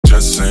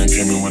lesson,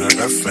 came in with an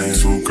FN.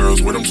 2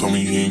 girls with him told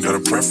me he ain't got a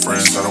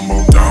preference. Had them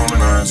both down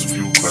and I asked a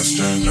few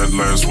questions. Met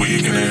last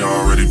week and they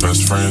already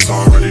best friends,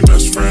 already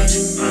best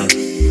friends.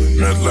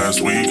 Met last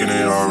week and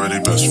they already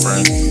best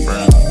friends.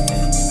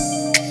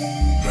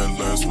 Met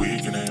last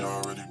week and they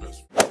already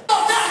best friends.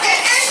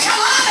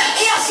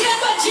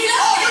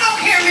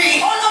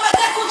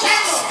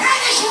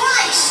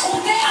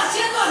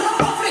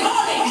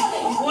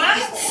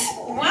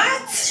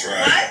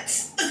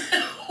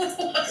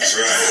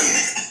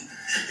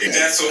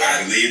 That's what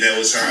I believe that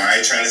was her. I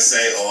ain't trying to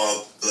say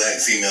all black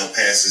female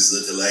pastors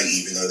look alike,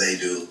 even though they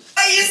do.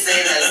 Oh, you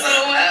say that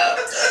so well.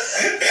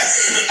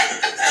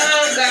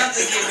 Oh, God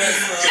forgive us,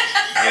 bro.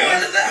 I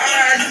wanted the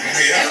art.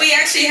 And we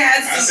actually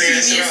had some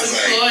previous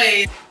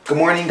employees. Good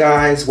morning,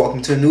 guys.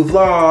 Welcome to a new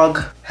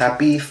vlog.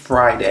 Happy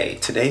Friday.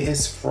 Today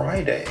is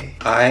Friday.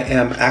 I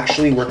am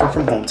actually working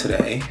from home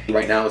today.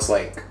 Right now it's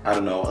like, I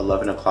don't know,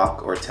 11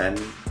 o'clock or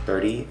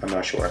 10:30, I'm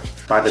not sure.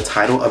 By the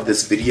title of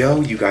this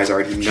video, you guys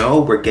already know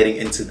we're getting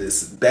into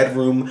this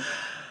bedroom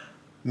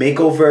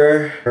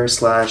makeover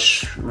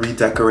 /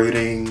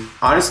 redecorating.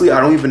 Honestly, I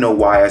don't even know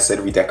why I said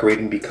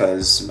redecorating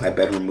because my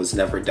bedroom was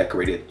never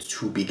decorated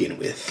to begin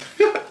with.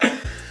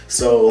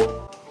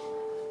 So,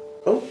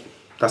 oh,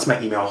 that's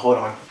my email, hold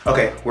on.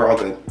 Okay, we're all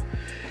good.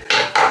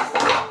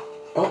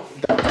 Oh,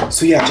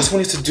 so yeah, just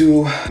wanted to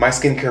do my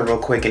skincare real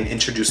quick and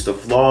introduce the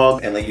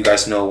vlog and let you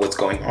guys know what's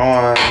going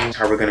on,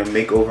 how we're gonna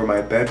make over my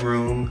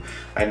bedroom.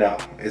 I know,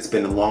 it's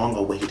been long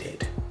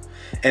awaited.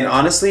 And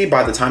honestly,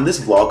 by the time this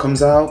vlog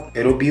comes out,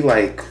 it'll be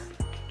like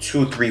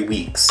 2-3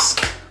 weeks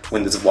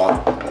when this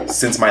vlog,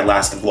 since my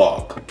last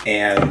vlog.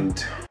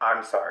 And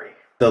I'm sorry.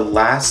 The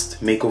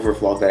last makeover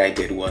vlog that I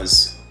did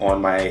was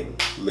on my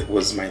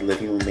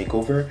living room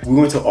makeover. We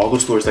went to all the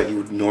stores that you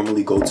would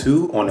normally go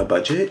to on a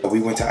budget.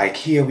 We went to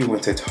Ikea, we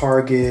went to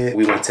Target,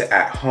 we went to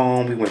At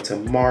Home, we went to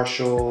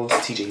Marshalls,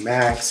 TJ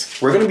Maxx.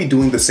 We're gonna be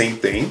doing the same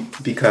thing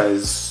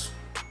because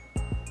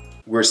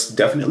we're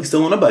definitely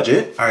still on a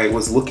budget. I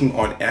was looking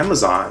on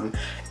Amazon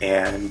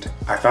and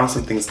I found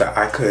some things that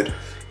I could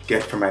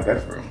get for my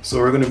bedroom. So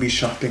we're gonna be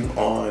shopping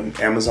on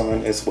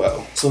Amazon as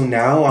well. So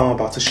now I'm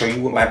about to show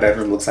you what my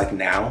bedroom looks like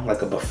now,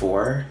 like a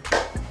before.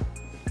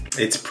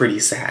 It's pretty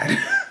sad.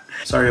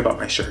 Sorry about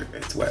my shirt,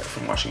 it's wet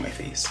from washing my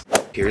face.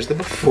 Here's the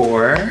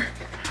before.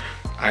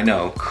 I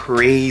know,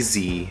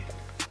 crazy.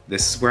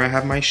 This is where I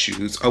have my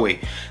shoes. Oh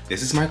wait,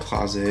 this is my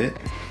closet.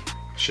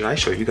 Should I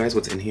show you guys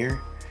what's in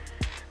here?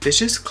 It's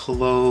just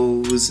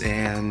clothes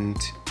and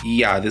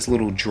yeah, this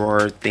little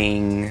drawer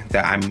thing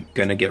that I'm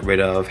gonna get rid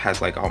of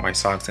has like all my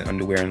socks and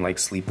underwear and like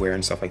sleepwear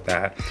and stuff like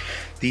that.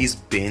 These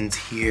bins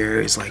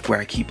here is like where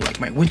I keep like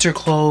my winter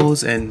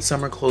clothes and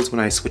summer clothes when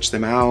I switch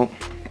them out.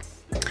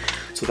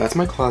 So that's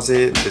my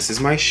closet. This is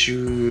my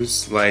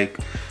shoes. Like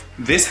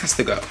this has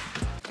to go.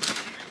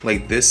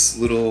 Like this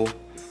little,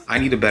 I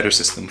need a better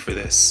system for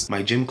this.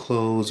 My gym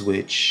clothes,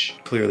 which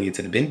clearly it's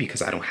in a bin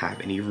because I don't have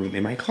any room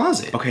in my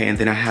closet. Okay, and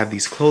then I have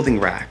these clothing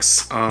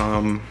racks.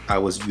 I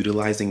was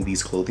utilizing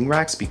these clothing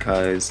racks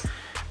because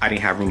I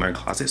didn't have room in my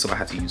closet, so I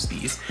had to use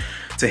these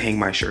to hang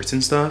my shirts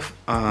and stuff.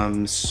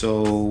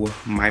 So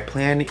my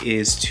plan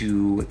is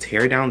to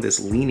tear down this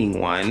leaning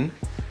one.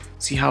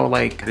 See how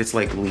like it's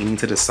like leaning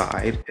to the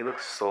side? It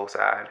looks so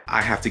sad.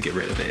 I have to get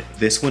rid of it.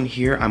 This one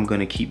here I'm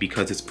gonna keep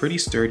because it's pretty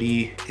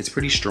sturdy, it's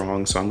pretty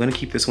strong, so I'm gonna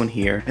keep this one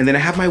here. And then I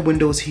have my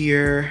windows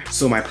here.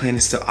 So my plan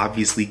is to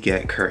obviously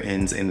get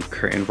curtains and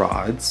curtain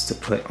rods to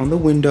put on the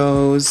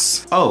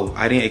windows. Oh,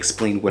 I didn't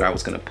explain what I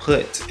was gonna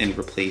put in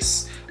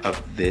replace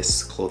of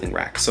this clothing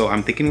rack. So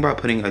I'm thinking about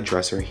putting a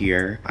dresser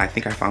here. I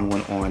think I found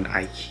one on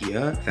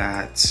Ikea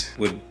that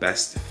would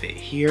best fit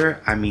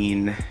here. I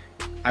mean,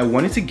 I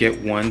wanted to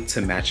get one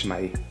to match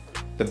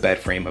the bed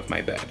frame of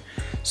my bed.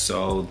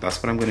 So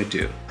that's what I'm gonna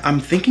do. I'm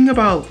thinking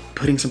about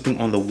putting something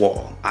on the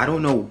wall. I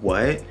don't know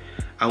what.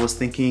 I was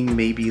thinking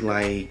maybe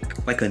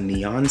like a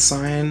neon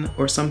sign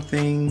or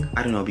something.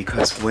 I don't know,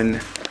 because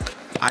when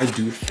I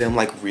do film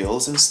like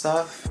reels and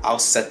stuff, I'll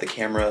set the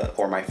camera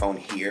or my phone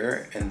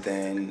here and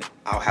then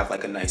I'll have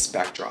like a nice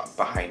backdrop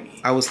behind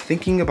me. I was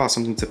thinking about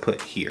something to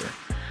put here.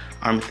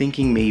 I'm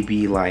thinking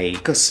maybe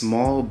like a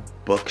small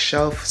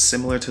bookshelf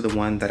similar to the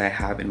one that I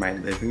have in my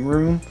living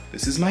room.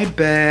 This is my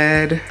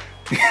bed.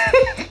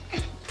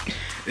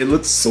 It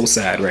looks so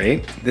sad,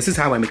 right? This is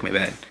how I make my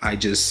bed. I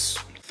just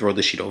throw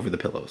the sheet over the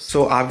pillows.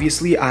 So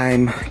obviously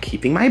I'm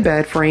keeping my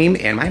bed frame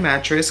and my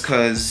mattress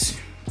because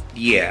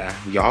yeah,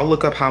 y'all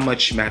look up how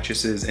much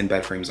mattresses and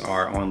bed frames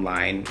are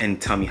online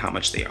and tell me how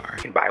much they are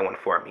and buy one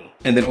for me.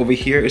 And then over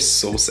here is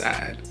so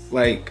sad.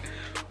 Like,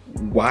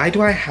 why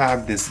do I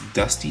have this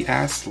dusty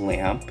ass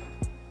lamp?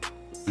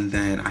 And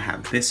then I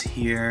have this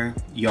here.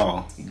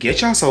 Y'all,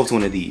 get yourselves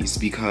one of these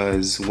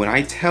because when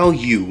I tell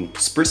you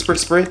spritz,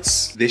 spritz,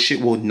 spritz, this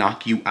shit will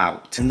knock you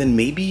out. And then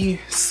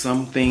maybe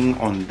something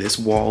on this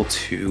wall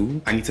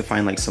too. I need to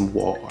find like some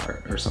wall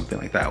art or something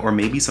like that. Or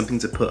maybe something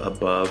to put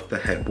above the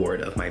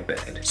headboard of my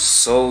bed.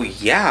 So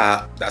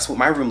yeah, that's what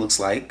my room looks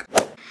like.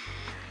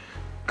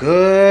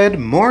 Good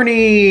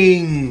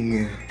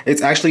morning.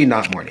 It's actually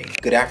not morning.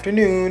 Good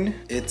afternoon.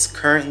 It's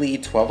currently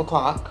 12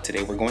 o'clock.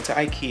 Today we're going to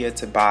Ikea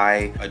to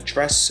buy a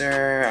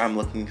dresser. I'm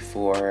looking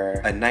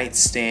for a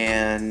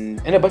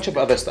nightstand and a bunch of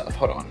other stuff.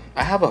 Hold on.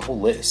 I have a whole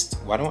list.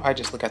 Why don't I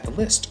just look at the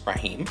list,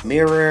 Raheem?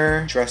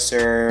 Mirror,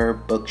 dresser,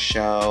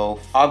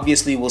 bookshelf.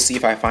 Obviously, we'll see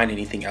if I find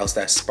anything else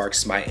that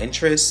sparks my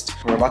interest.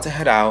 We're about to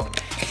head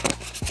out.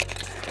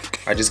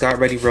 I just got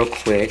ready real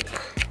quick.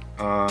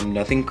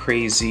 Nothing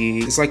crazy.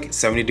 It's like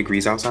 70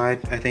 degrees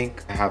outside, I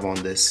think. I have on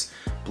this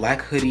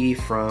black hoodie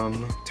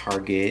from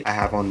Target. I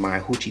have on my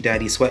Hoochie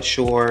Daddy sweat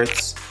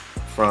shorts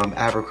from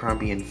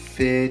Abercrombie &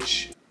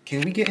 Fitch.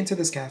 Can we get into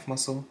this calf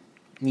muscle?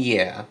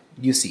 Yeah,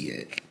 you see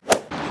it.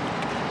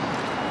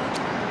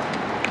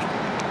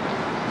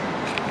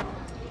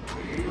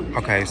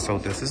 Okay, so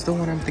this is the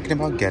one I'm thinking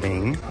about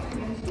getting.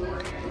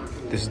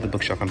 This is the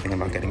bookshelf I'm thinking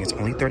about getting. It's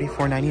only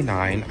 $34.99.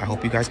 I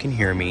hope you guys can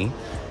hear me.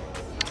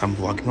 I'm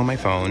vlogging on my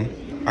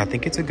phone. I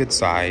think it's a good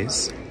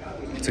size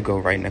to go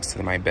right next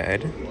to my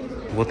bed.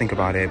 We'll think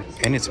about it.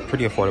 And it's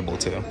pretty affordable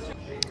too.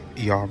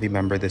 Y'all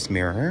remember this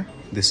mirror?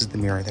 This is the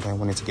mirror that I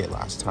wanted to get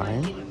last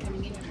time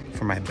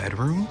for my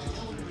bedroom.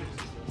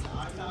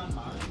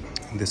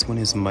 This one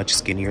is much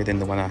skinnier than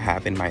the one I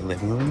have in my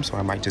living room, so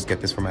I might just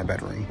get this for my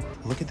bedroom.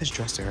 Look at this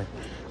dresser.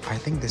 I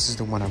think this is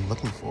the one I'm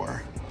looking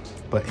for,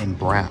 but in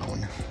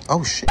brown.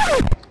 Oh shit.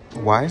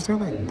 Why is there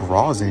like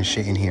bras and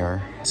shit in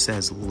here? It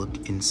says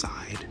look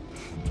inside.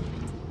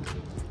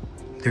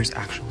 There's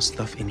actual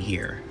stuff in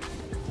here.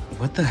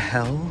 What the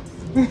hell?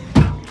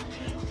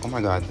 Oh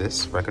my god,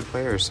 this record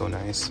player is so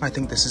nice. I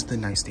think this is the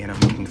nightstand I'm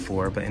looking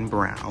for, but in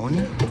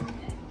brown.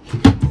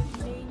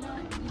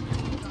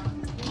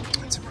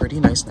 It's a pretty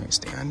nice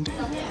nightstand.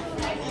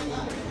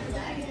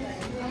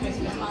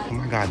 Oh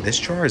my god, this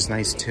drawer is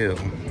nice too.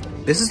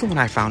 This is the one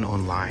I found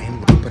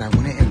online, but I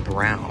want it in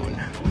brown.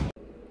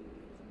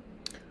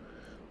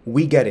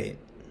 We get it.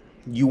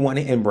 You want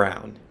it in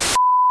brown.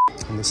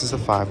 And this is a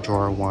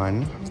 5-drawer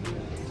one.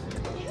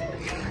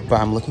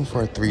 But I'm looking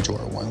for a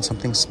 3-drawer one,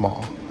 something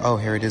small. Oh,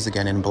 here it is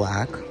again in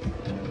black.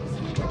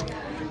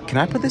 Can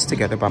I put this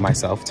together by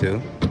myself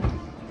too?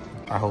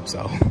 I hope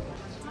so.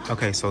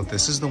 Okay, so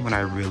this is the one I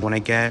really want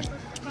to get.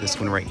 This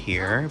one right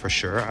here, for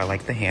sure. I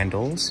like the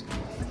handles.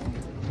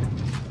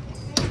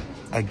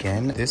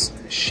 Again, this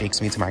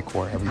shakes me to my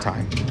core every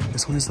time.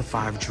 This one is the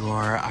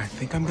 5-drawer. I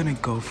think I'm gonna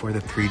go for the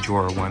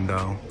 3-drawer one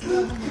though.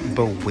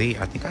 But wait,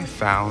 I think I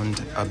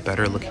found a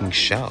better looking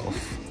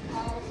shelf.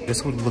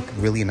 This would look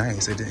really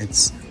nice.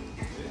 It's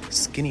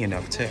skinny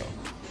enough too.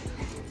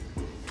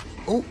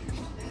 Oh,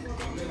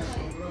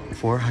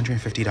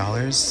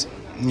 $450.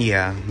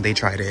 Yeah, they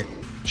tried it.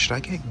 Should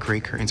I get gray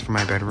curtains for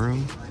my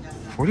bedroom?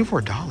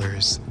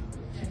 $44.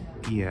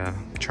 Yeah,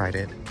 tried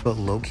it. But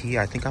low-key,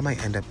 I think I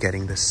might end up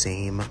getting the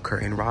same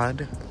curtain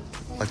rod,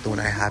 like the one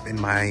I have in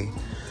my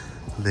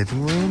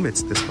living room.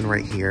 It's this one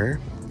right here,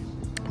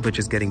 but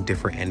just getting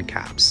different end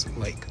caps.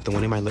 Like the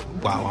one in my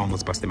wow, I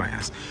almost busted my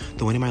ass.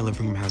 The one in my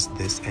living room has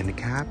this end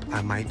cap.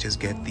 I might just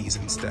get these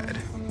instead.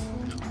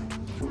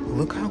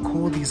 Look how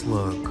cool these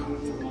look.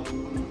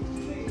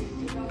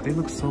 They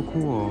look so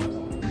cool.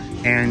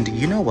 And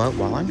you know what?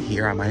 While I'm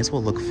here, I might as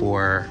well look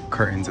for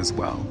curtains as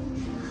well.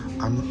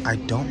 I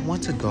don't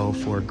want to go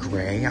for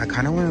gray. I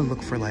kind of want to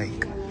look for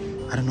like,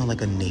 I don't know,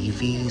 like a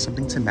navy,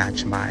 something to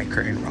match my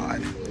curtain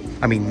rod.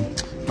 I mean,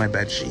 my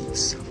bed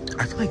sheets.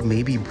 I feel like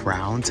maybe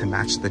brown to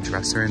match the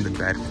dresser and the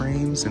bed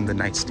frames and the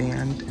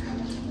nightstand.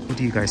 What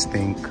do you guys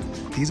think?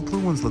 These blue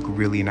ones look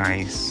really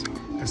nice,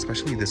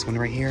 especially this one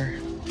right here.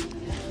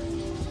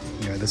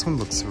 Yeah, this one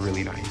looks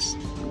really nice.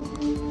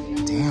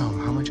 Damn,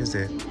 how much is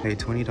it? Hey,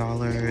 $20.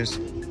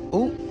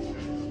 Oh,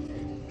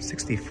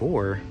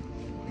 $64.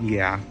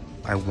 Yeah.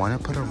 I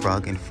want to put a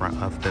rug in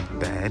front of the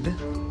bed.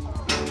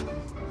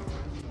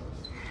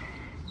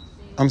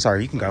 I'm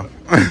sorry, you can go.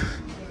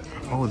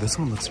 Oh, this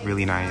one looks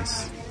really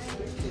nice.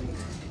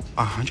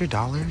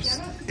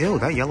 $100? Ew,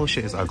 that yellow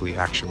shit is ugly,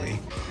 actually.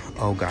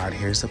 Oh god,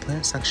 here's the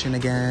plant section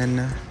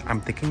again. I'm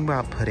thinking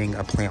about putting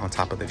a plant on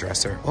top of the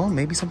dresser. Oh,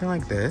 maybe something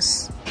like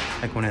this.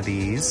 Like one of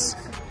these.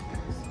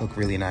 Look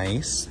really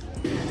nice.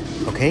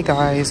 Okay,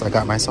 guys, I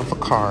got myself a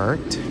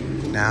cart.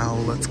 Now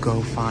let's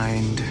go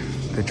find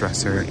the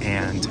dresser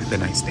and the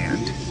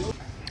nightstand.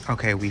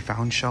 Okay, we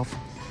found shelf,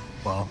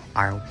 well,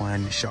 aisle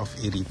 1, shelf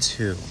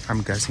 82.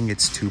 I'm guessing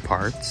it's 2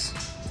 parts.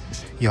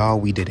 Y'all,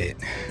 we did it.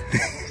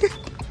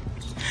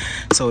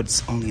 So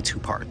it's only 2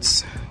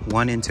 parts,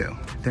 1 and 2.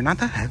 They're not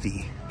that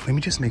heavy. Let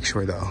me just make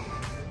sure though.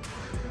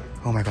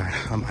 Oh my god,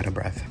 I'm out of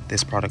breath.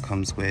 This product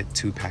comes with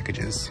 2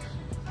 packages.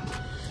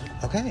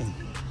 Okay,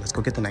 let's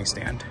go get the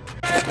nightstand.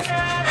 Oh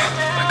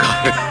my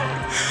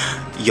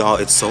god. Y'all,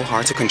 it's so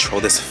hard to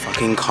control this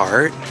fucking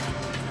cart.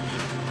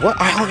 What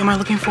aisle am I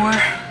looking for?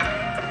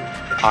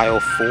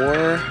 Aisle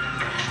 4.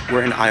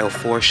 We're in aisle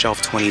 4,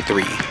 shelf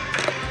 23.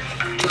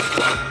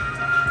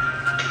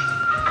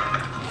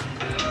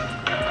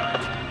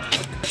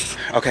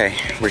 Okay,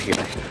 we're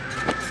here.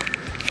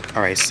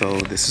 All right,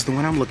 so this is the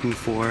one I'm looking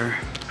for.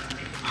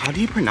 How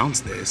do you pronounce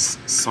this?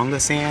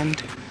 Songa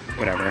sand?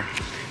 Whatever.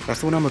 That's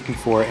the one I'm looking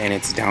for, and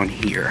it's down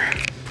here.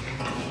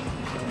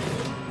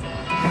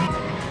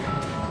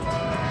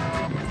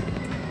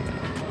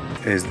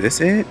 Is this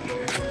it?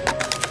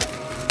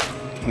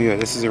 Oh yeah,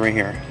 this is it right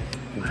here.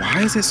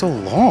 Why is it so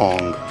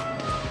long?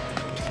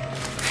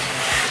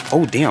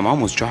 Oh damn, I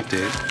almost dropped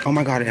it. Oh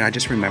my god, and I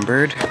just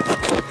remembered.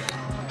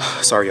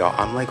 Sorry y'all,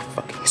 I'm like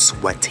fucking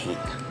sweating.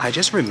 I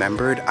just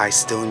remembered I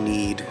still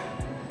need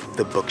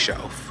the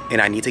bookshelf.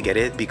 And I need to get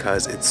it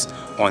because it's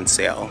on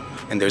sale.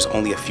 And there's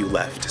only a few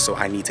left, so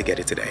I need to get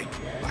it today.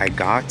 I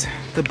got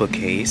the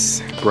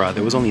bookcase. Bruh,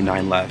 there was only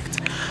 9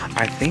 left.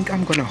 I think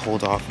I'm gonna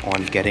hold off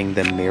on getting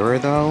the mirror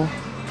though.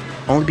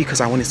 Only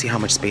because I want to see how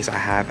much space I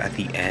have at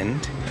the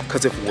end.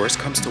 Because if worse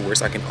comes to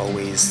worse, I can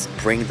always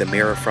bring the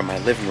mirror from my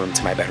living room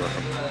to my bedroom.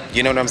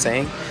 You know what I'm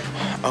saying?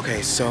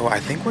 Okay, so I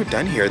think we're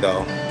done here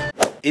though.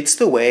 It's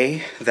the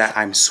way that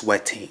I'm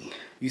sweating.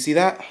 You see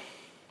that?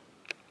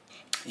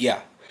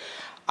 Yeah.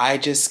 I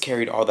just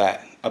carried all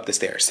that up the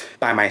stairs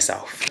by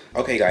myself.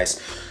 Okay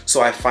guys,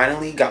 so I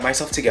finally got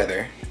myself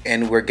together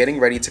and we're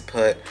getting ready to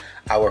put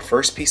our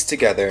first piece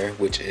together,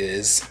 which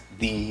is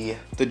the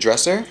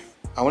dresser.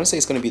 I want to say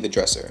it's going to be the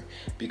dresser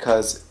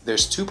because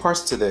there's 2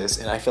 parts to this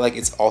and I feel like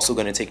it's also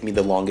going to take me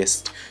the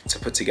longest to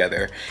put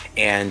together,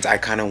 and I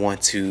kind of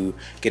want to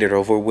get it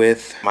over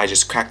with. I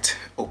just cracked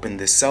open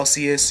this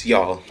Celsius.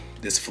 Y'all,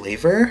 this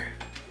flavor,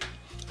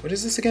 what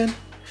is this again?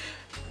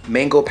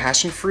 Mango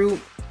passion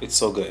fruit. It's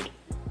so good.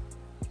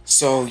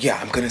 So yeah,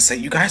 I'm gonna set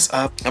you guys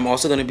up. I'm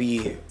also gonna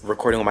be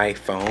recording on my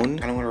phone.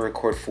 I don't want to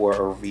record for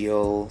a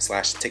reel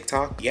 /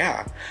 TikTok.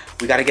 Yeah,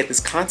 we gotta get this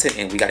content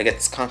in.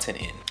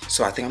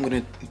 So I think I'm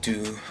gonna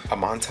do a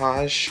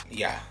montage.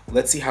 Yeah,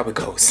 let's see how it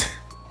goes.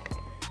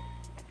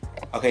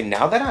 Okay,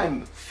 now that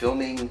I'm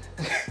filming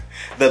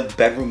the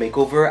bedroom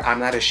makeover, I'm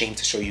not ashamed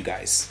to show you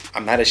guys.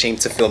 I'm not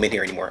ashamed to film it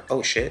here anymore.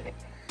 Oh shit.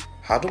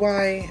 How do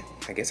I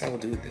guess I will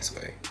do it this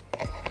way.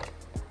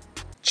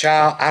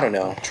 Child, I don't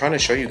know. I'm trying to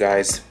show you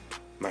guys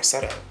my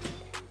setup.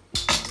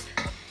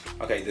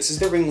 Okay, this is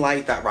the ring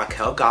light that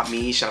Raquel got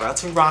me. Shout out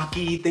to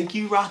Rocky. Thank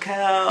you,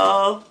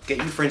 Raquel. Get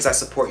you friends that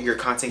support your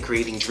content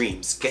creating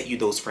dreams. Get you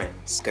those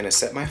friends. Gonna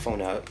set my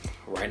phone up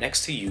right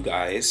next to you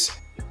guys.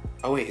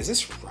 Oh wait, is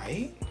this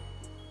right?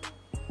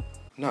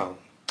 No,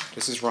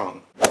 this is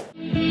wrong.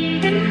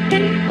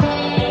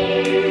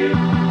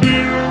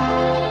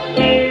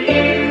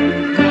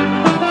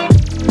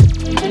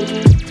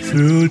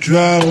 Through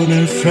drought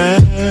and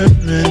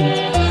famine,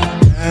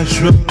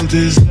 natural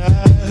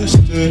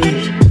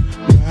disasters,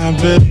 my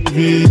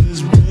baby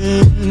has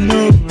been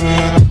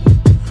around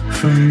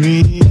for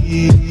me.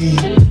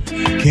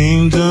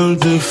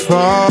 Kingdoms are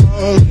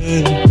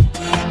falling,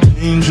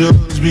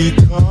 angels be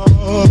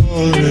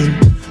calling.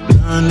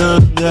 None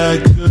of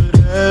that could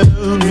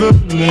ever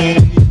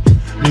make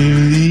me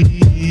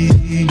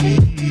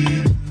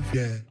leave.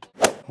 Yeah.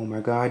 Oh my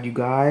god, you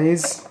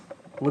guys.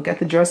 Look at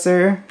the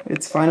dresser.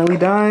 It's finally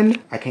done.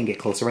 I can't get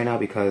closer right now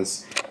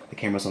because the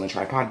camera's on the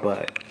tripod,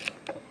 but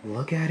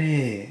look at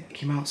it. It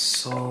came out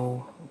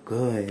so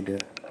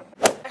good.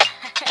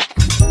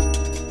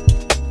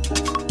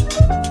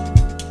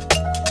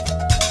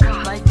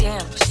 Like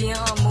damn, she in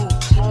her mood.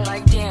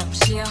 Like damn,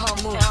 she in her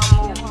mood.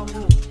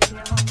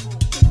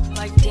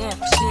 Like damn,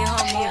 she in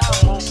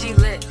her mood. She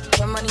lit,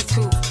 her money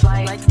too.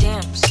 Like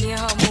damn, she in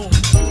her mood.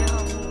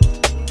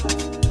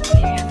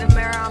 In the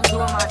mirror, I'm doing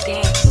my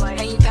dance.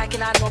 Ain't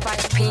packing out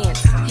nobody's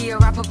pants. He a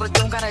rapper, but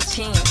don't got a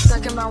chance.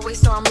 Stuck in my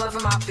waist, so I'm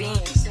loving my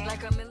bands.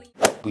 Like a million.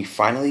 We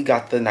finally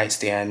got the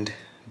nightstand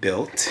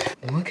built.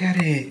 Look at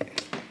it.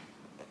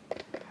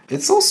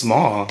 It's so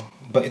small,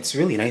 but it's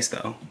really nice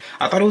though.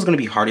 I thought it was gonna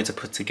be harder to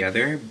put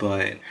together,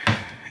 but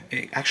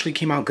it actually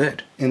came out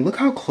good. And look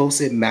how close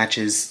it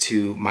matches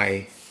to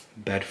my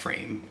bed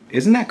frame.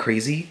 Isn't that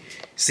crazy?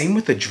 Same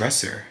with the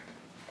dresser.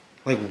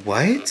 Like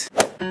what?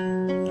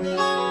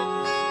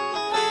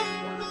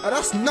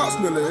 That's nuts,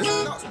 Millie.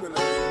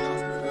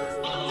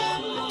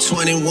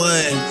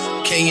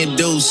 21, can you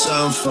do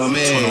something for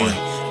me?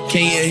 21.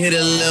 Can you hit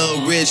a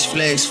little rich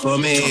flex for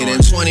me?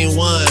 Then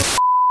 21.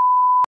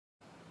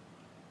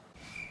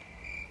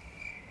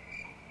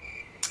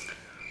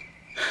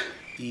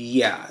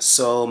 Yeah,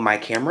 so my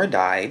camera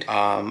died.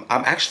 I'm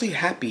actually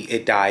happy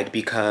it died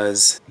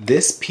because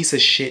this piece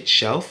of shit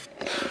shelf,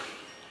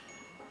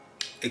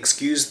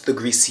 excuse the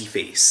greasy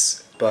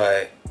face,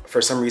 but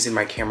for some reason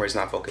my camera is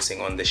not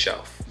focusing on this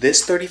shelf.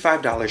 This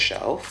 $35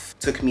 shelf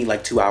took me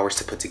like 2 hours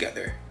to put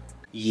together.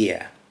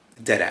 Yeah,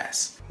 dead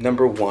ass.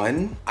 Number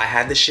one, I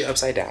had this shit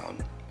upside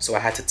down, so I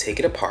had to take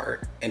it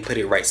apart and put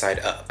it right side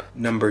up.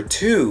 Number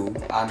two,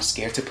 I'm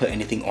scared to put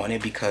anything on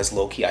it because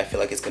low-key I feel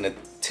like it's gonna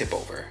tip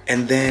over.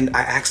 And then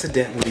I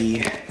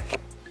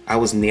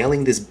was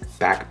nailing this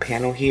back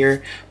panel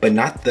here, but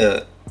not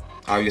the,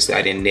 obviously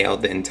I didn't nail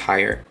the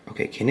entire,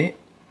 okay, can it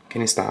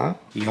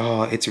stop?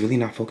 Y'all, it's really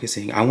not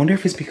focusing. I wonder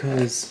if it's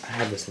because I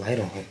have this light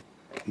on.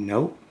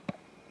 Nope,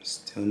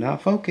 still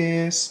not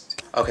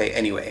focused. Okay,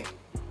 anyway,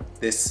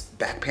 this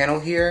back panel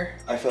here,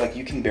 I feel like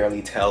you can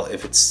barely tell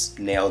if it's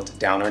nailed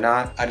down or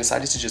not. I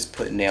decided to just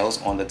put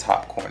nails on the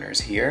top corners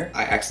here.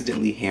 I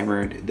accidentally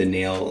hammered the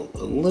nail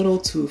a little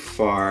too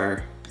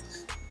far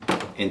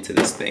into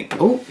this thing.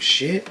 Oh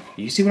shit,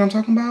 you see what I'm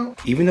talking about?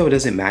 Even though it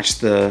doesn't match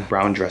the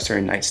brown dresser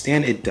and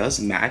nightstand, it does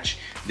match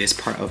this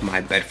part of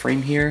my bed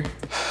frame here.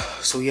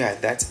 So yeah,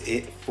 that's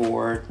it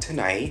for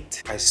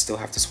tonight. I still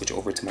have to switch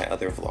over to my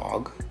other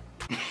vlog.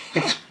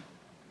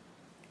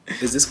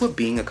 Is this what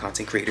being a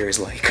content creator is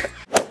like?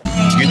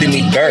 You did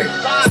me dirt.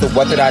 So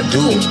what did I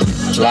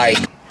do? Like,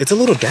 it's a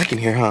little dark in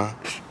here, huh?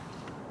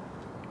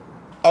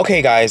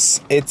 Okay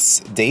guys, it's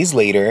days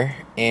later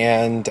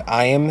and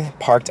I am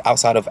parked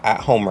outside of At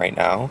Home right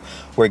now.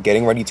 We're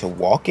getting ready to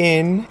walk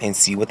in and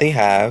see what they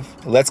have.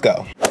 Let's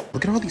go.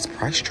 Look at all these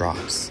price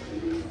drops.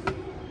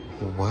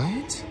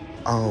 What?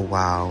 Oh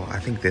wow, I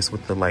think this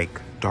with the like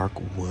dark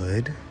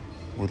wood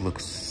would look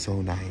so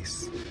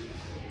nice.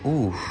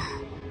 Ooh.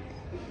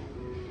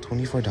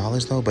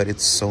 $24 though, but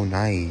it's so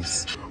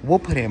nice. We'll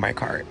put it in my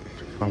cart.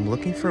 I'm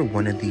looking for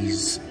one of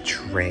these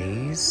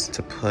trays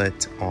to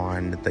put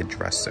on the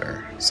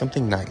dresser.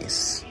 Something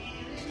nice.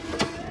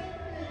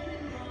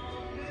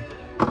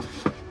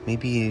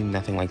 Maybe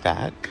nothing like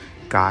that.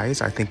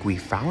 Guys, I think we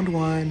found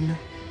one.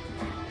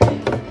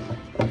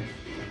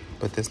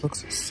 But this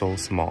looks so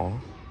small.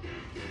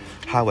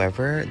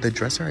 However, the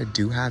dresser I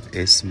do have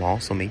is small,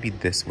 so maybe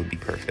this would be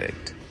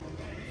perfect.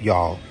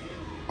 Y'all,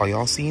 are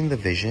y'all seeing the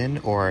vision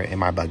or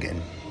am I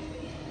bugging?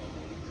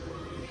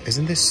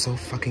 Isn't this so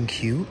fucking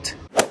cute?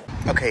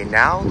 Okay,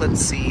 now let's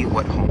see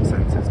what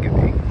HomeSense is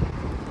giving.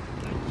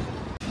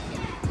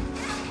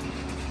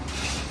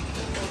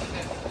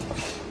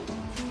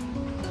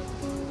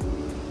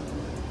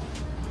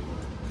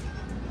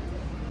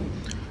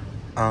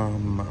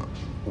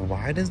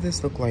 Why does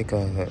this look like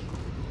a...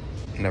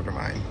 Never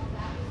mind.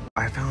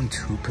 I found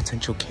two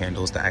potential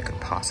candles that I could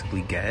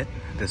possibly get.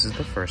 This is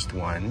the first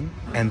one,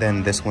 and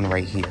then this one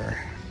right here.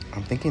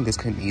 I'm thinking this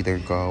could either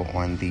go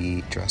on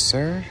the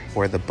dresser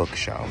or the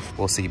bookshelf.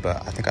 We'll see, but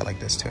I think I like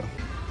this too.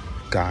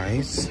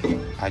 Guys,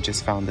 I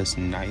just found this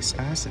nice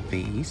ass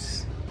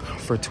vase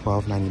for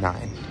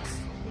 $12.99.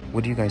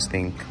 What do you guys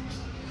think?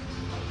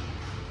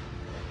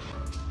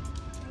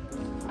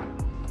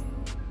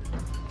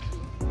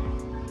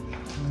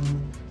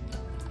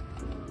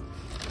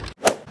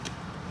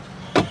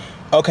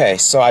 Okay,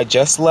 so I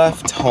just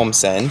left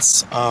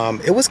HomeSense.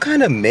 It was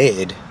kind of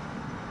mid.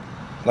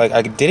 Like,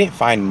 I didn't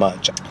find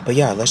much. But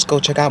yeah, let's go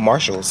check out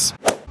Marshall's.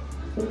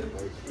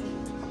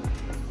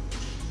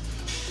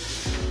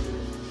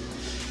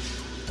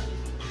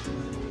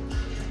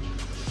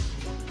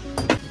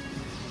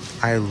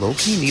 I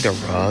low-key need a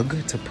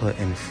rug to put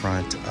in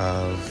front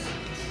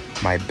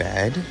of my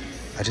bed.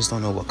 I just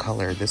don't know what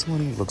color. This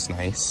one looks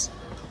nice.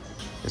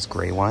 This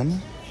gray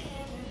one.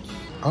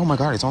 Oh my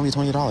god, it's only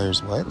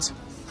 $20. What?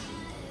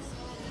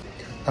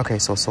 Okay,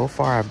 so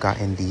far I've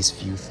gotten these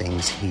few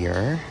things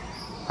here.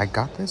 I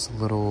got this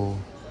little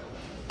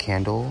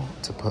candle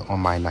to put on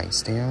my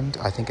nightstand.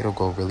 I think it'll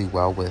go really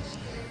well with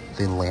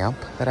the lamp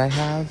that I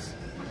have.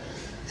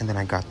 And then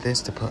I got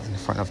this to put in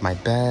front of my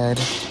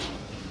bed.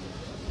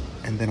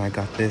 And then I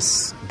got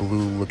this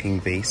blue looking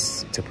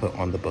vase to put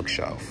on the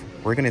bookshelf.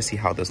 We're gonna see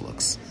how this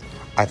looks.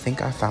 I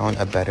think I found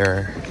a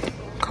better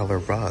color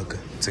rug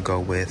to go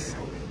with,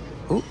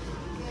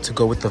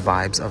 the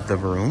vibes of the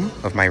room,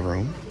 of my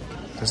room.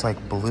 There's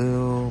like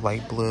blue,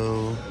 light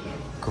blue,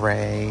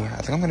 gray. I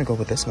think I'm gonna go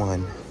with this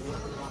one.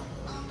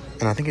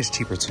 And I think it's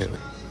cheaper too.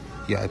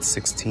 Yeah, it's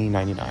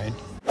 $16.99.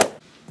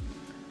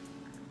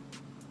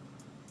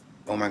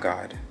 Oh my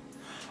God.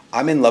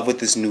 I'm in love with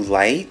this new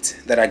light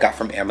that I got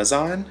from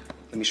Amazon.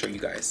 Let me show you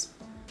guys.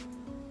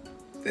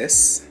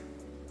 This.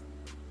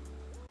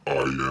 I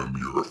am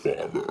your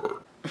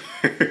father.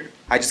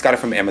 I just got it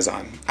from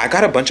Amazon. I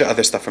got a bunch of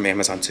other stuff from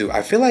Amazon too.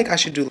 I feel like I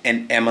should do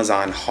an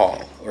Amazon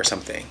haul or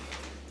something.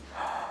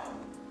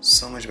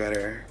 So much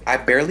better. I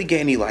barely get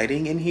any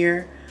lighting in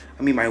here.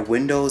 I mean, my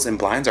windows and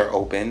blinds are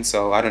open,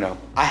 so I don't know.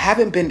 I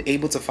haven't been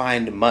able to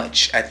find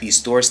much at these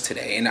stores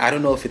today, and I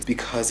don't know if it's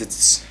because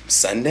it's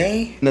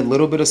Sunday. And the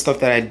little bit of stuff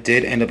that I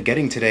did end up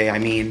getting today, I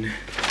mean,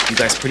 you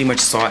guys pretty much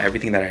saw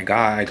everything that I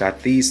got. I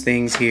got these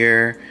things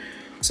here.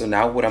 So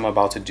now what I'm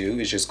about to do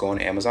is just go on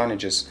Amazon and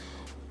just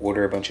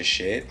order a bunch of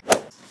shit.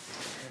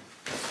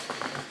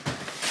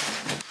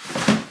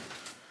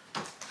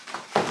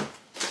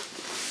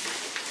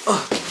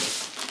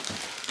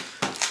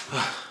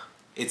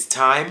 It's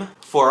time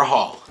for a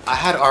haul. I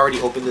had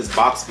already opened this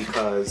box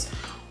because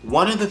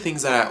one of the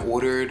things that I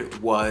ordered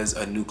was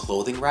a new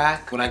clothing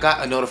rack. When I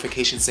got a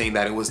notification saying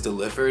that it was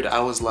delivered, I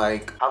was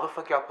like, how the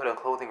fuck y'all put a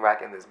clothing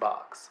rack in this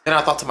box? And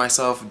I thought to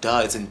myself,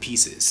 duh, it's in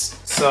pieces.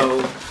 So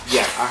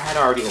yeah, I had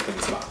already opened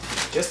this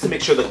box just to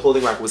make sure the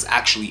clothing rack was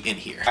actually in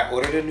here. I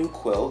ordered a new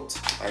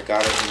quilt. I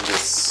got it in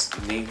this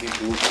navy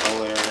blue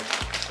color.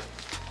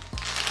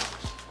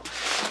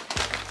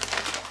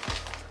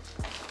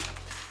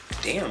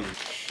 Damn.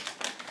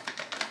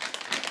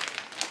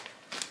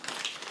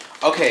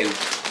 Okay,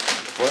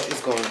 what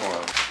is going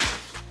on?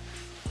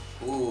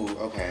 Ooh,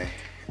 okay.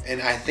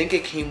 And I think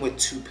it came with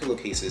 2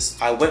 pillowcases.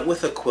 I went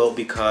with a quilt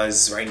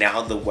because right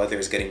now the weather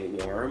is getting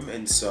warm,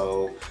 and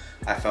so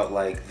I felt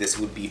like this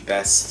would be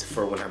best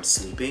for when I'm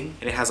sleeping.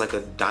 And it has like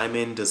a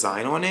diamond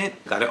design on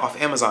it. Got it off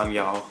Amazon,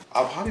 y'all.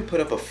 I'll probably put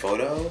up a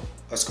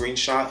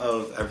screenshot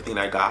of everything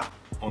I got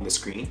on the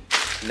screen.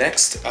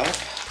 Next up,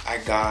 I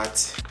got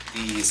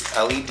these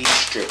LED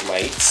strip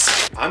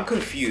lights. I'm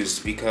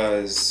confused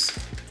because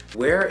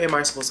where am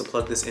I supposed to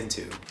plug this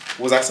into?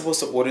 Was I supposed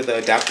to order the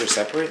adapter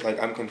separate?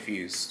 Like, I'm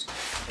confused.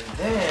 And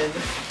then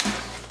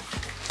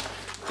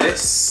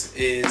this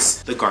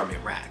is the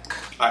garment rack.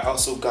 I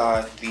also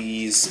got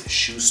these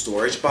shoe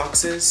storage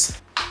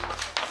boxes.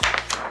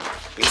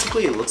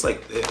 Basically, it looks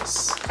like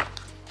this.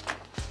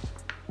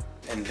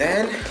 And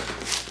then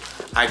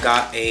I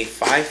got a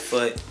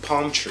 5-foot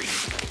palm tree.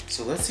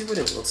 So let's see what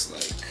it looks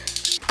like.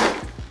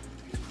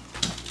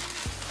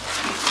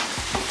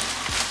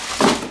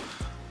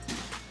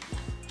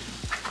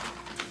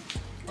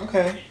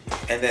 Okay.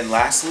 And then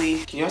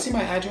lastly, can y'all see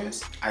my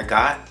address? I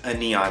got a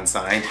neon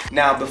sign.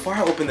 Now, before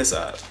I open this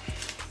up,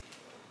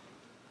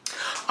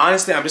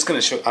 honestly, I'm just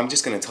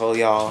gonna tell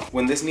y'all,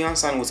 when this neon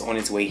sign was on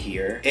its way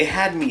here, it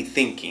had me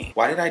thinking,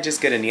 why did I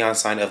just get a neon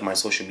sign of my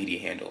social media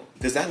handle?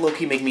 Does that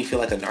low-key make me feel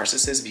like a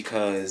narcissist?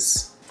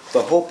 Because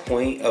the whole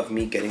point of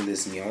me getting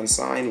this neon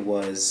sign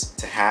was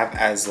to have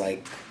as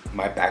like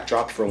my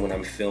backdrop for when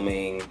I'm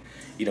filming,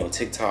 you know,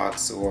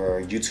 TikToks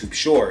or YouTube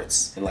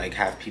shorts, and like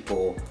have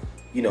people,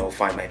 you know,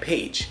 find my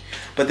page.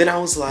 But then I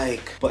was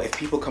like, but if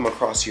people come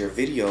across your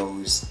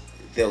videos,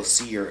 they'll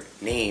see your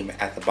name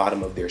at the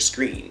bottom of their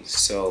screen.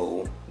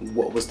 So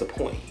what was the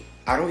point?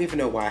 I don't even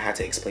know why I had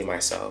to explain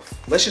myself.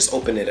 Let's just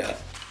open it up.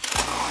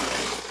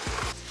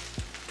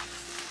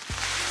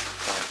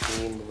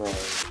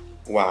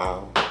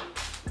 Wow.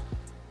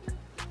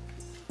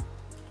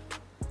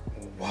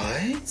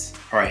 What?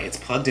 All right, it's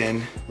plugged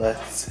in.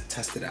 Let's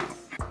test it out.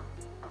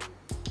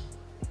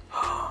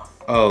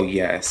 Oh,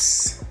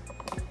 yes.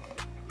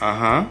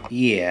 Uh-huh,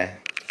 yeah.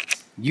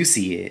 You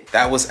see it.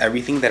 That was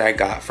everything that I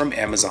got from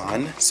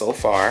Amazon so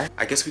far.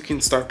 I guess we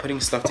can start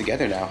putting stuff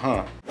together now,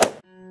 huh?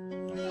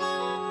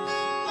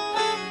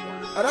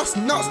 Oh, that's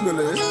nuts,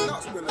 Millie.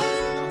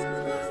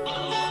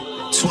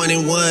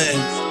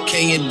 21,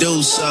 can you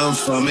do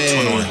something for me?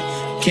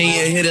 21. Can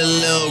you hit a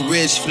little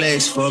rich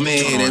flex for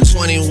me? 21. Then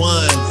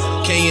 21,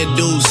 can you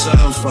do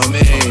something for me?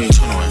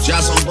 21.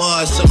 Drop some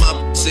bars to my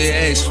pussy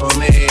ex for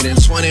me. Then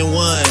 21,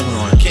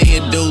 can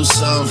you do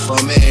something for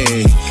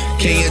me?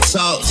 Can you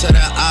talk to the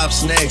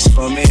ops next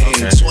for me?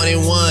 Okay.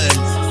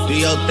 21, do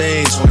your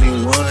thing.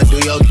 21, do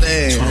your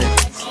thing.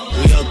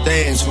 Do your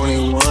thing,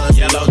 21.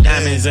 Yellow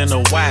diamonds in the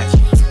watch.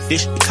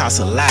 This shit costs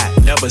a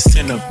lot. Never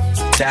send a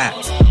die.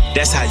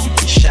 That's how you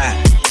get shot.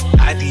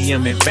 I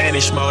DM in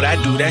vanish mode. I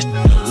do that shit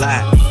a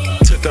lot.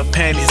 Took her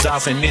panties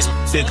off and this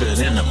thicker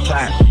than a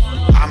plot.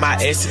 All my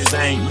S's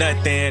ain't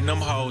nothing. Them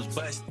hoes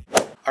busted.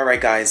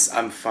 Alright guys,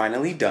 I'm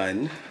finally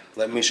done.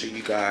 Let me show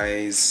you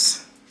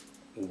guys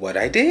what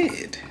I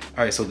did.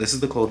 Alright, so this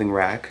is the clothing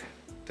rack.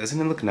 Doesn't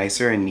it look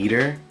nicer and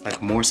neater?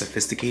 Like more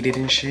sophisticated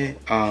and shit?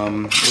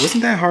 It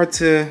wasn't that hard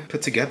to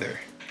put together.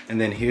 And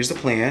then here's the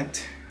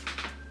plant.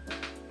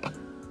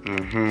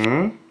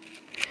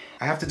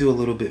 I have to do a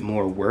little bit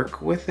more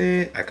work with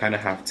it. I kind of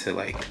have to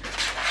like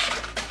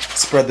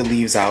spread the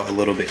leaves out a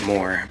little bit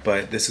more,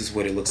 but this is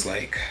what it looks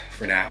like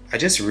for now. I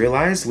just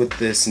realized with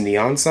this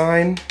neon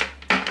sign,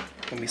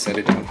 let me set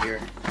it down here.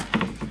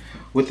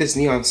 With this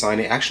neon sign,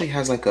 it actually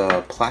has like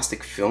a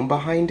plastic film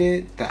behind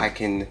it that I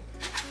can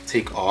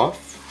take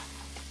off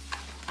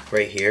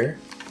right here.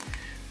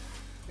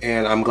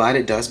 And I'm glad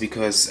it does,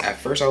 because at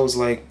first I was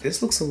like,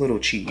 this looks a little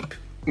cheap.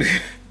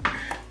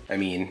 I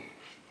mean,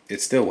 it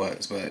still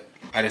was, but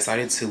I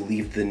decided to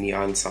leave the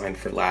neon sign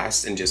for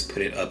last and just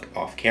put it up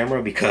off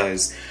camera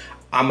because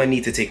I'm gonna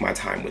need to take my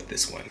time with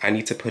this one. I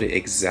need to put it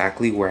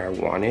exactly where I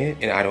want it,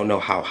 and I don't know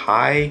how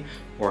high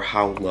or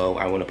how low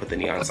I want to put the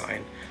neon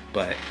sign,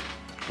 but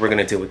we're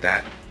gonna deal with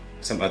that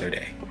some other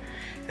day.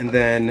 And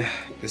then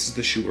this is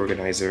the shoe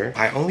organizer.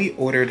 I only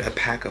ordered a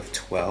pack of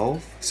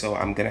 12, so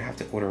I'm gonna have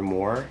to order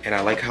more. And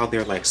I like how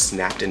they're like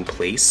snapped in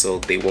place so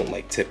they won't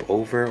like tip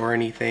over or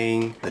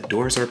anything. The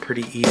doors are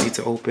pretty easy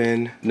to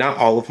open. Not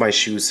all of my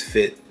shoes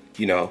fit,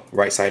 you know,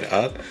 right side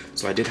up.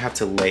 So I did have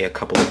to lay a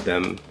couple of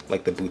them,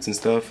 like the boots and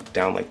stuff,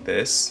 down like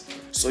this.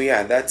 So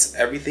yeah, that's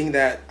everything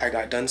that I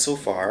got done so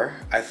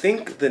far. I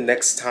think the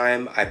next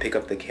time I pick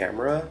up the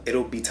camera,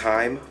 it'll be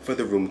time for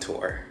the room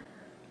tour.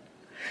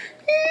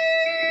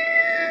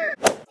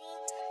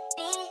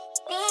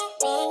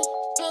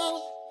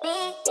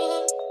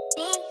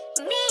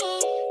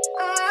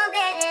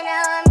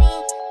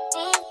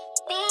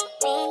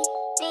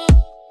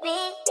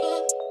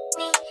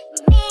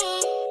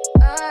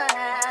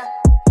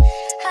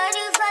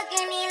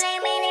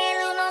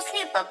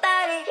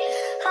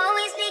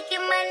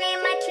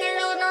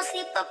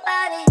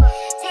 About it.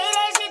 Say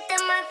that shit to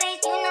my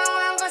face, you know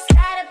I'm gon'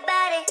 slide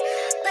about it.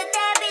 Put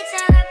that bitch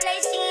on her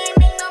place, she ain't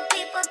make no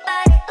peep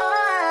about it.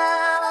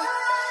 Oh,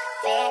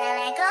 feel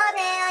like a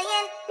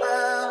billion.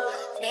 Oh,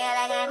 feel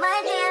like I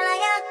might feel like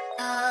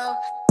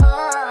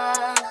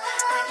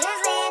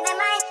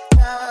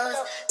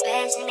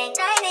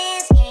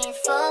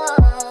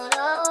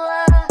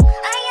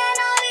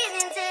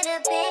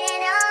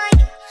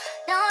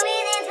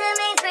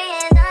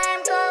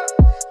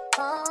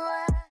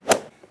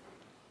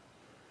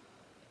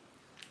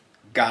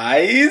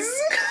Guys,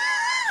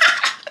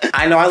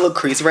 I know I look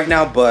crazy right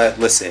now, but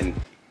listen,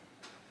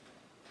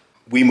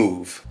 we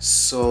move.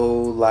 So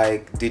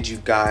like, did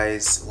you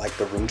guys like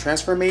the room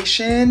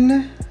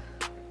transformation?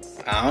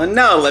 I don't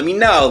know, let me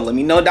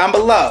know down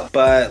below.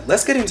 But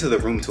let's get into the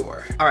room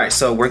tour. All right,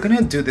 so we're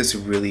gonna do this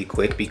really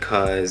quick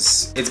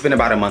because it's been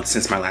about a month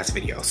since my last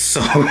video. So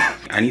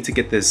I need to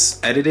get this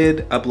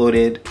edited,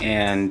 uploaded,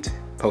 and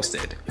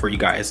posted for you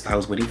guys. I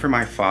was waiting for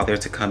my father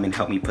to come and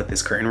help me put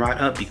this curtain rod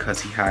up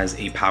because he has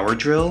a power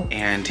drill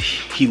and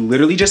he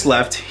literally just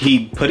left.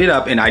 He put it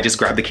up and I just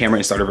grabbed the camera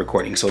and started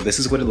recording. So this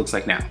is what it looks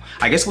like now.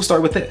 I guess we'll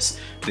start with this.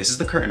 This is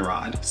the curtain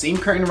rod. Same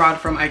curtain rod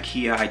from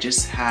Ikea. I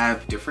just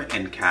have different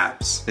end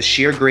caps. The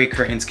sheer gray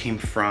curtains came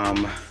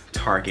from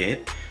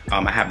Target.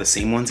 I have the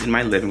same ones in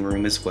my living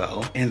room as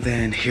well. And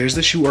then here's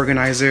the shoe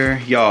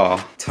organizer.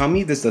 Y'all, tell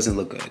me this doesn't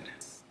look good.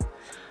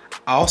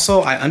 Also,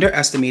 I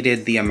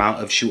underestimated the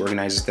amount of shoe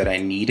organizers that I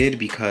needed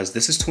because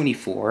this is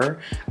 24.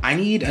 I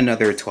need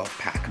another 12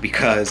 pack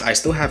because I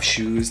still have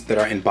shoes that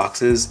are in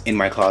boxes in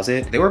my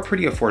closet. They were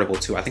pretty affordable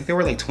too. I think they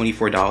were like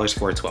 $24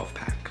 for a 12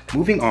 pack.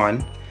 Moving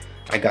on,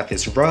 I got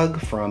this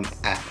rug from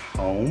At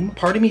Home.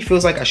 Part of me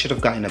feels like I should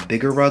have gotten a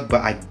bigger rug,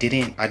 but I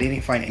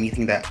didn't find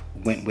anything that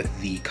went with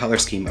the color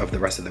scheme of the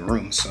rest of the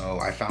room. So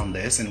I found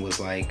this and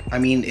was like, I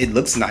mean, it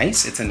looks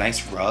nice. It's a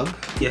nice rug.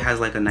 It has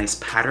like a nice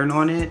pattern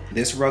on it.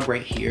 This rug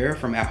right here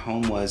from At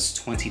Home was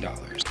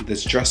 $20.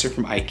 This dresser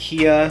from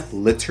Ikea,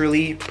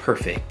 literally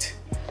perfect.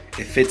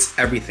 It fits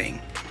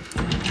everything.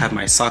 Have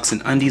my socks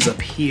and undies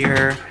up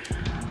here.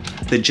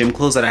 The gym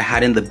clothes that I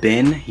had in the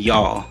bin,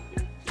 y'all,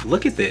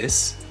 look at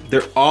this.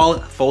 They're all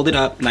folded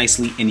up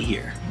nicely in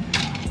here.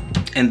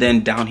 And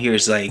then down here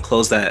is like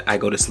clothes that I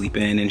go to sleep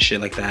in and shit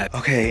like that.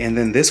 Okay, and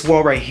then this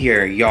wall right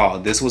here, y'all,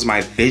 this was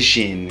my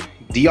vision.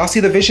 Do y'all see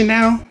the vision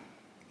now?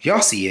 Y'all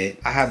see it.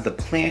 I have the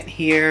plant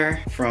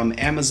here from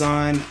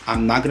Amazon.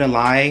 I'm not gonna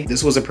lie,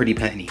 this was a pretty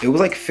penny. It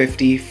was like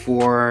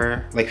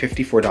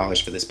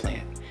 $54 for this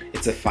plant.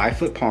 It's a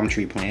 5-foot palm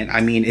tree plant. I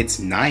mean, it's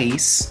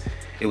nice.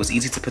 It was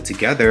easy to put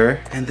together.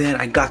 And then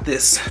I got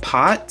this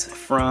pot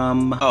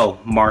from,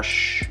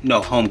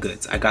 Home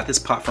Goods. I got this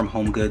pot from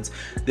Home Goods.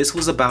 This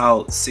was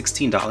about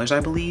 $16, I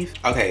believe.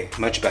 Okay,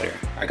 much better.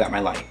 I got my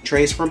light.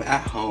 Trays from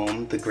At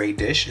Home. The gray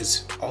dish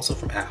is also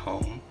from At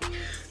Home.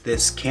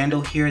 This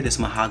candle here, this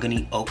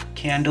mahogany oak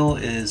candle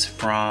is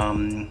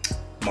from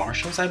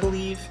Marshall's, I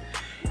believe.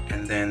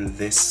 And then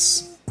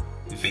this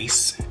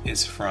vase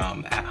is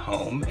from At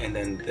Home. And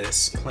then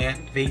this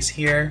plant vase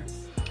here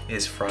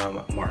is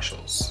from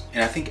Marshall's.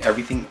 And I think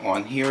everything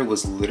on here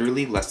was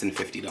literally less than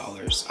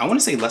 $50. I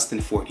wanna say less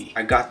than 40.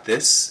 I got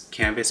this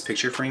canvas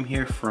picture frame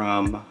here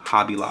from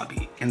Hobby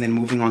Lobby. And then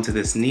moving on to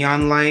this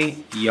neon light,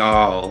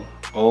 y'all,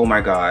 oh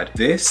my God.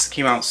 This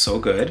came out so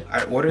good.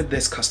 I ordered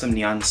this custom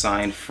neon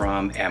sign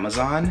from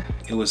Amazon.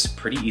 It was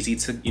pretty easy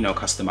to,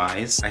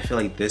 customize. I feel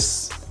like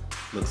this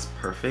looks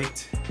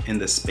perfect in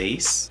the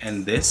space,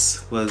 and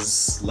this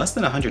was less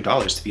than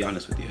 $100 to be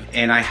honest with you.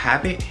 And I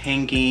have it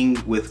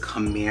hanging with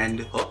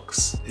command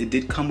hooks. It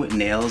did come with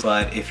nails,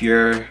 but if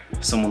you're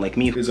someone like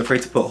me who's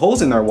afraid to put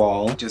holes in their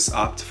wall, just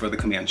opt for the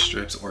command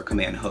strips or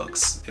command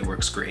hooks. It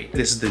works great.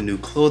 This is the new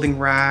clothing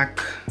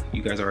rack.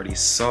 You guys already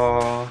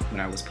saw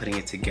when I was putting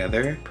it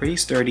together. Pretty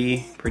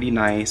sturdy, pretty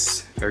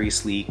nice, very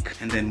sleek.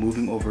 And then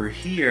moving over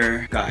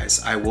here,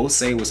 guys, I will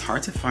say it was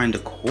hard to find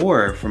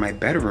decor for my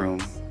bedroom,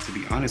 to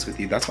be honest with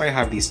you. That's why I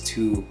have these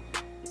two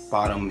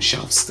bottom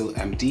shelves still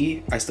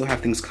empty. I still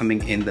have things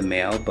coming in the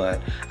mail,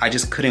 but I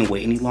just couldn't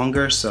wait any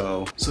longer.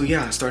 So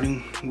yeah,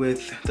 starting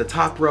with the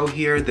top row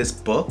here, this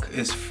book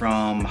is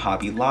from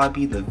Hobby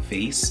Lobby. The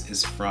vase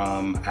is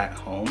from At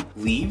Home.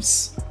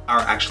 Leaves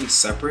are actually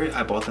separate.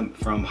 I bought them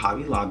from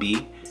Hobby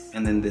Lobby.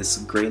 And then this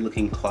gray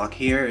looking clock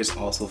here is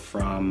also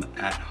from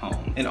At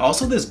Home. And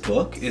also this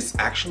book is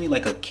actually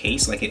like a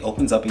case, like it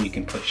opens up and you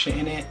can put shit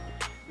in it.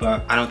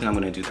 But I don't think I'm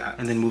gonna do that.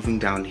 And then moving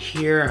down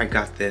here, I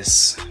got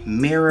this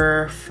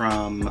mirror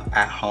from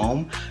At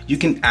Home. You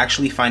can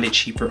actually find it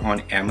cheaper on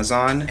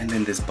Amazon. And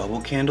then this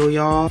bubble candle,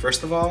 y'all.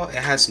 First of all, it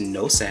has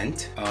no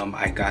scent.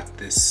 I got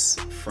this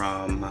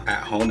from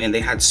At Home, and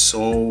they had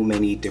so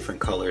many different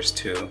colors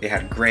too. They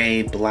had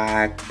gray,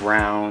 black,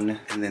 brown,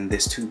 and then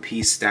this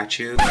two-piece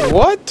statue.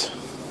 What?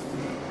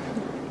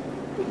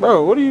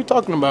 Bro, what are you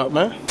talking about,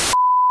 man?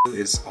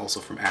 Is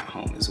also from At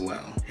Home as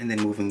well. And then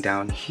moving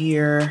down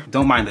here,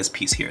 don't mind this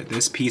piece here.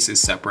 This piece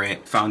is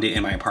separate. Found it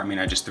in my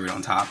apartment, I just threw it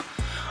on top.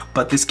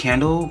 But this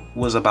candle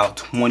was about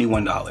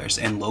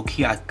 $21, and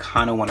low-key I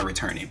kind of want to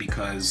return it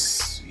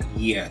because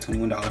yeah,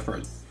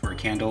 $21 for a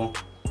candle,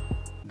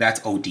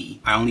 that's OD.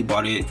 I only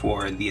bought it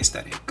for the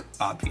aesthetic,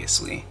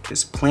 obviously.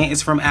 This plant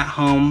is from At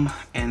Home,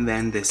 and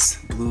then this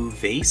blue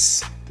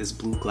vase, this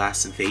blue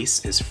glass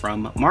vase is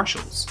from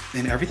Marshall's.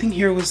 And everything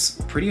here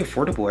was pretty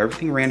affordable.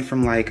 Everything ran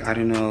from like, I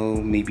don't know,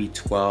 maybe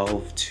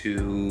 $12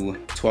 to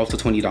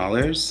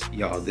 $20.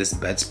 Y'all, this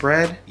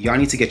bedspread, y'all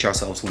need to get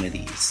yourselves one of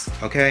these,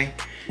 okay?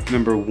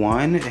 Number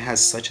one, it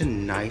has such a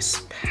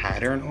nice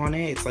pattern on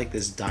it. It's like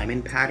this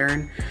diamond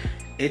pattern.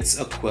 It's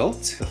a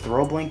quilt. The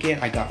throw blanket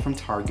I got from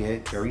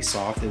Target, very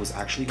soft. It was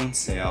actually on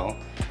sale.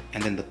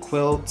 And then the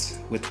quilt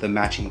with the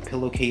matching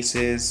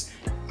pillowcases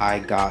I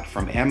got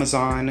from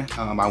Amazon.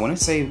 I want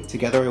to say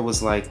together it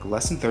was like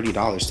less than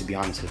 $30 to be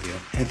honest with you.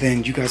 And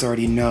then you guys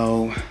already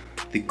know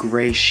the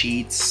gray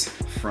sheets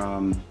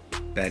from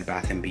Bed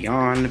Bath &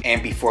 Beyond.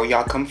 And before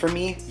y'all come for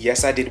me,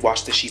 yes, I did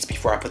wash the sheets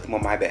before I put them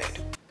on my bed.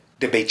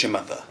 Debate your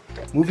mother.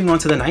 Moving on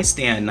to the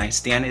nightstand.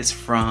 Nightstand is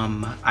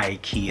from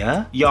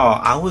Ikea. Y'all,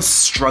 I was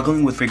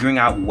struggling with figuring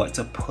out what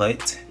to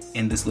put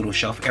in this little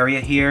shelf area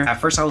here.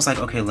 At first I was like,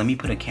 okay, let me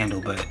put a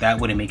candle, but that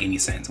wouldn't make any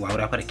sense. Why would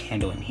I put a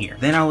candle in here?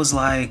 Then I was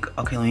like,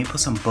 okay, let me put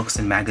some books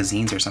and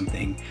magazines or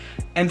something.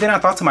 And then I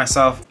thought to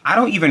myself, I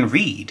don't even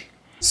read.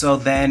 So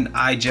then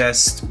I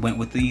just went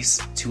with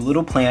these two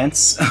little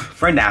plants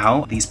for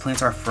now. These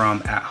plants are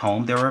from At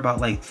Home. They were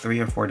about like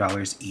 $3 or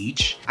 $4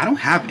 each. I don't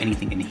have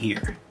anything in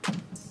here.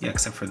 Yeah,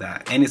 except for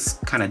that. And it's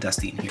kind of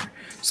dusty in here.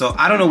 So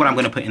I don't know what I'm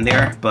gonna put in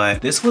there, but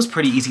this was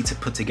pretty easy to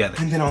put together.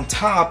 And then on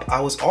top,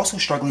 I was also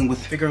struggling with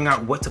figuring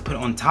out what to put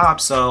on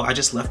top. So I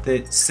just left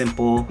it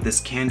simple. This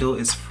candle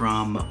is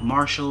from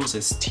Marshall's.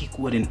 It's teak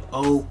wood and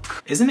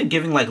oak. Isn't it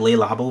giving like Le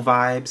Labo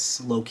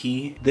vibes, low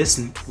key? This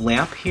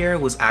lamp here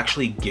was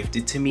actually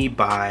gifted to me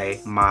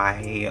by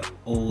my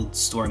old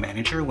store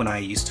manager when I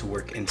used to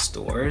work in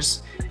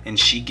stores. And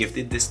she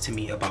gifted this to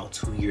me about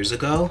 2 years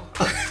ago.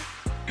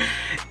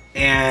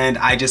 And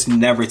I just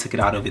never took it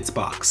out of its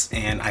box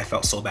and I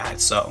felt so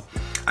bad. So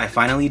I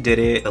finally did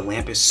it. The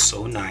lamp is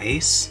so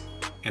nice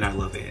and I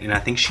love it. And I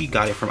think she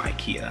got it from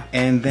Ikea.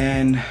 And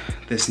then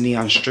this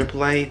neon strip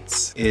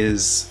lights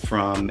is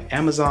from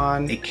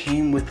Amazon. It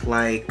came with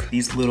like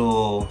these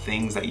little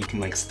things that you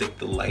can like stick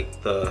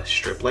the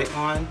strip light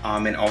on,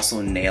 and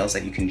also nails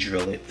that you can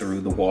drill it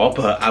through the wall.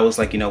 But I was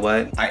like, you know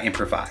what? I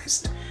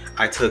improvised.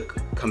 I took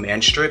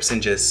command strips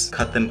and just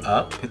cut them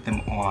up, put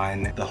them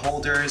on the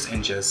holders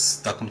and just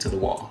stuck them to the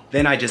wall.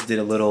 Then I just did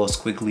a little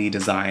squiggly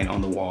design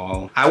on the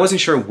wall. I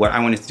wasn't sure what I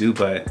wanted to do,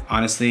 but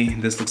honestly,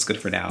 this looks good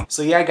for now.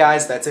 So yeah,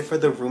 guys, that's it for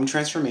the room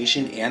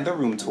transformation and the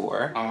room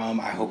tour.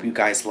 I hope you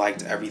guys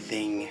liked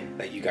everything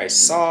that you guys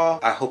saw.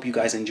 I hope you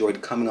guys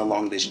enjoyed coming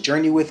along this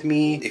journey with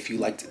me. If you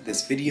liked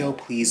this video,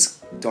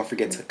 please don't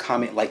forget to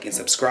comment, like, and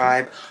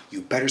subscribe.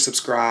 You better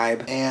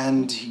subscribe.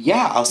 And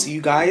yeah, I'll see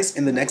you guys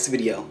in the next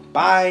video.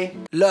 Bye.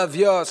 Love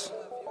yours.